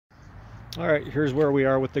Alright, here's where we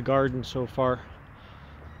are with the garden so far.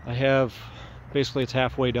 Basically it's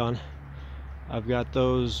halfway done. I've got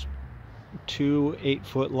those 2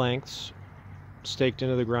 8-foot lengths staked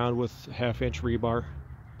into the ground with 1/2-inch rebar,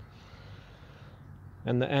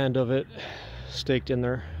 and the end of it staked in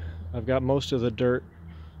there. I've got most of the dirt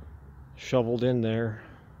shoveled in there.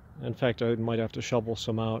 In fact, I might have to shovel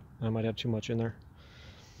some out. I might have too much in there.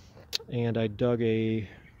 And I dug I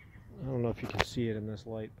don't know if you can see it in this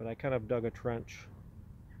light, but I kind of dug a trench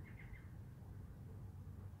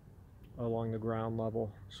along the ground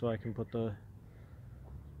level so I can put the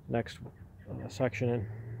next section in.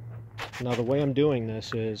 Now the way I'm doing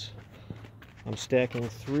this is I'm stacking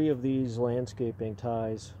 3 of these landscaping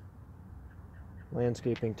ties,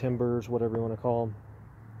 landscaping timbers, whatever you want to call them,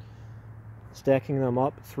 stacking them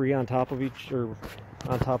up 3 on top of each other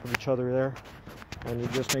there, and you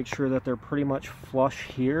just make sure that they're pretty much flush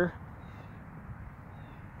here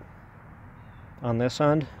on this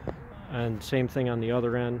end, and same thing on the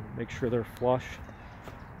other end. Make sure they're flush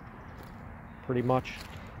pretty much.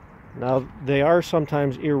 Now they are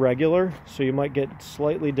sometimes irregular, so you might get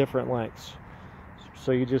slightly different lengths,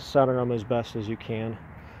 so you just center them as best as you can.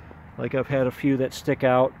 Like I've had a few that stick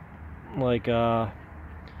out like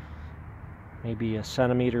maybe 1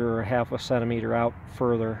 centimeter or 1/2 centimeter out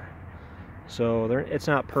further, so it's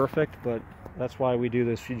not perfect, but that's why we do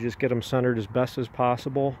this. You just get them centered as best as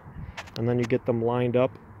possible, and then you get them lined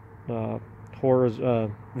up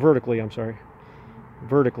vertically.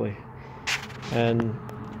 And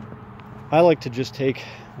I like to just take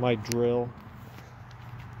my drill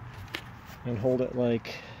and hold it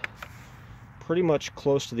like pretty much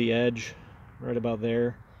close to the edge, right about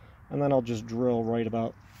there, and then I'll just drill right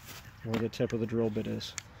about where the tip of the drill bit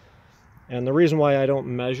is. And the reason why I don't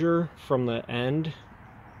measure from the end,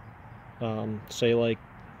 say like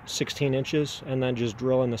 16 inches, and then just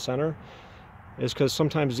drill in the center, is because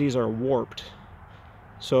sometimes these are warped.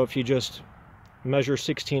 So if you just measure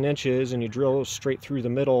 16 inches and you drill straight through the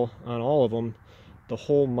middle on all of them, the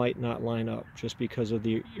hole might not line up just because of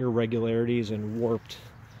the irregularities and warped.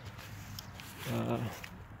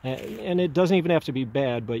 And it doesn't even have to be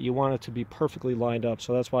bad, but you want it to be perfectly lined up,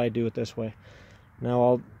 so that's why I do it this way. Now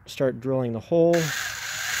I'll start drilling the hole,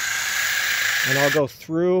 and I'll go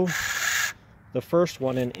through the first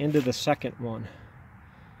one and into the second one,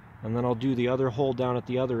 and then I'll do the other hole down at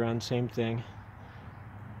the other end, same thing,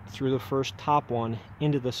 through the first top one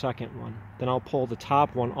into the second one. Then I'll pull the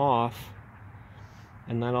top one off,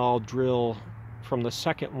 and then I'll drill from the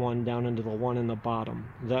second one down into the one in the bottom.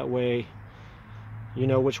 That way you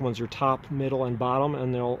know which ones are top, middle, and bottom,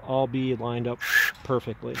 and they'll all be lined up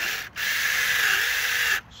perfectly.